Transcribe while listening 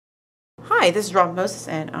Hi, this is Rob Moses,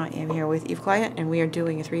 and I am here with Eve Client, and we are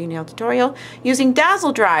doing a 3D nail tutorial using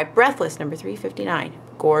Dazzle Dry Breathless number 359.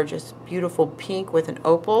 Gorgeous, beautiful pink with an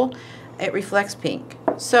opal. It reflects pink.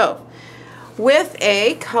 So, with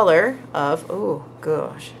a color of, oh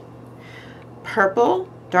gosh,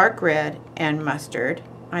 purple, dark red, and mustard,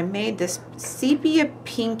 I made this sepia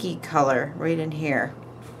pinky color right in here.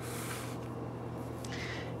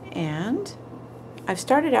 And I've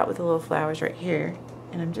started out with the little flowers right here,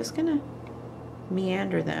 and I'm just gonna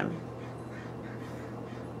meander them.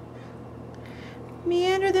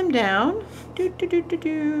 Meander them down. Do do do do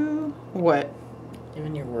do. What?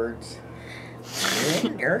 Given your words. You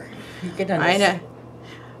can understand. I know.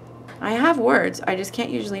 I have words. I just can't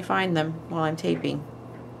usually find them while I'm taping.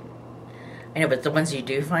 I know, but the ones you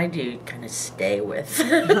do find, you kind of stay with. Do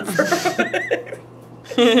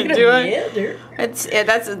I?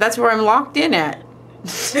 That's where I'm locked in at.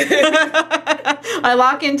 I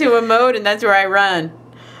lock into a mode, and that's where I run.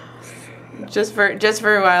 Just for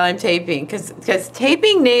while I'm taping, because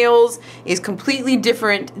taping nails is completely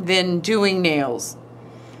different than doing nails.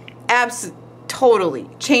 Totally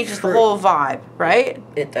changes the whole vibe, right?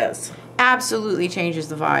 It does. Absolutely changes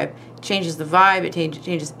the vibe. Changes the vibe. It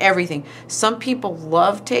changes everything. Some people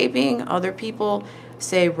love taping. Other people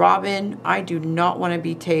say, Robin, I do not want to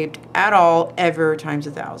be taped at all, ever, times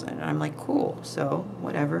 1,000. And I'm like, cool. So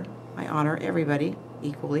whatever. I honor everybody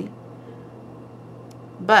equally.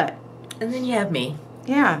 But and then you have me.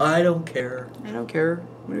 Yeah. I don't care. I don't care.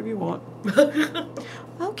 Whatever you want.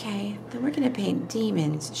 Okay, then we're gonna paint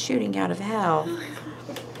demons shooting out of hell.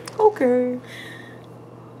 Okay.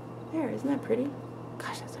 There, isn't that pretty?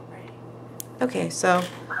 Gosh, that's so pretty. Okay, so.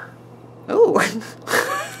 Ooh.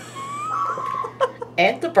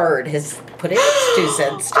 And the bird has put in its 2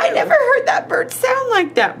 cents too. I never heard that bird sound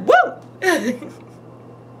like that. Whoa!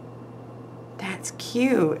 That's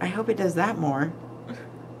cute. I hope it does that more.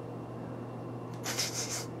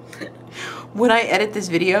 When I edit this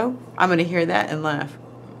video, I'm going to hear that and laugh.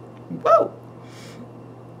 Whoa!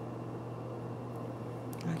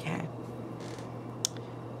 Okay.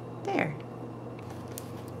 There.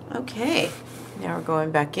 Okay. Now we're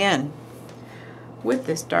going back in with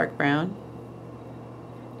this dark brown.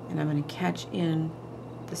 And I'm going to catch in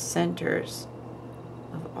the centers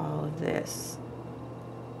of all of this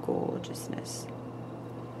gorgeousness.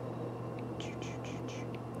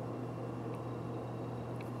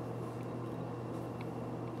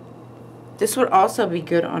 This would also be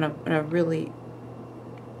good on a really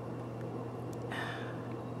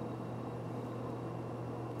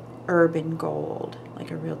urban gold, like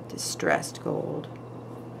a real distressed gold.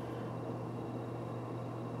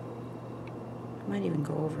 I might even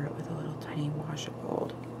go over it with a little tiny wash of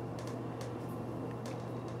gold.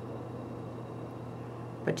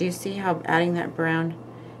 But do you see how adding that brown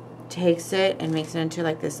takes it and makes it into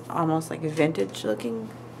like this almost like a vintage looking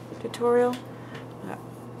tutorial?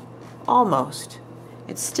 Almost.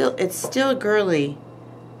 It's still girly.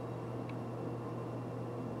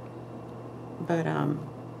 But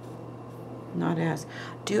not as.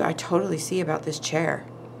 Dude, I totally see about this chair.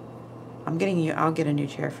 I'll get a new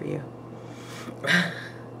chair for you.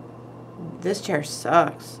 This chair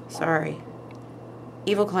sucks. Sorry.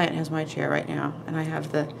 Evil Client has my chair right now, and I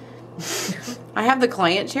have the I have the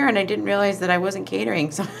client chair, and I didn't realize that I wasn't catering.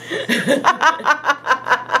 So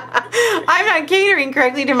I'm not catering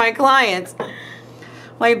correctly to my clients.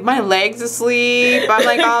 Like my legs asleep. I'm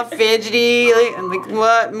like all fidgety. Like, I'm like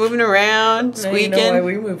what? Moving around, squeaking. Now you know why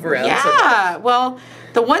we move around. Yeah. So well,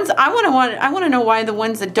 the ones I want to know why the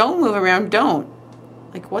ones that don't move around don't.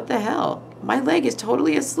 Like what the hell? My leg is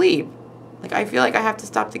totally asleep. Like I feel like I have to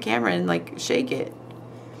stop the camera and like shake it.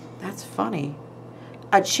 That's funny.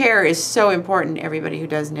 A chair is so important to everybody who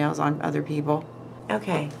does nails on other people.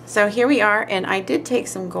 Okay, so here we are, and I did take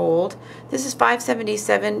some gold. This is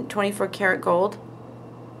 577 24 karat gold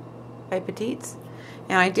by Petites.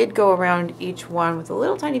 And I did go around each one with a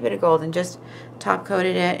little tiny bit of gold and just top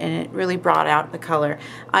coated it, and it really brought out the color.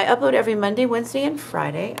 I upload every Monday, Wednesday, and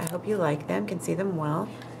Friday. I hope you like them, can see them well.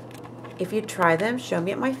 If you try them, show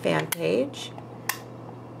me at my fan page.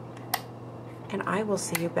 And I will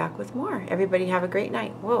see you back with more. Everybody have a great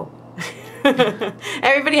night. Whoa.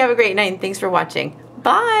 Everybody have a great night, and thanks for watching.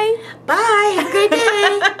 Bye. bye. Have a great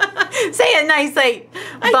day. Say it nicely.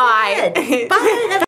 Bye. Bye.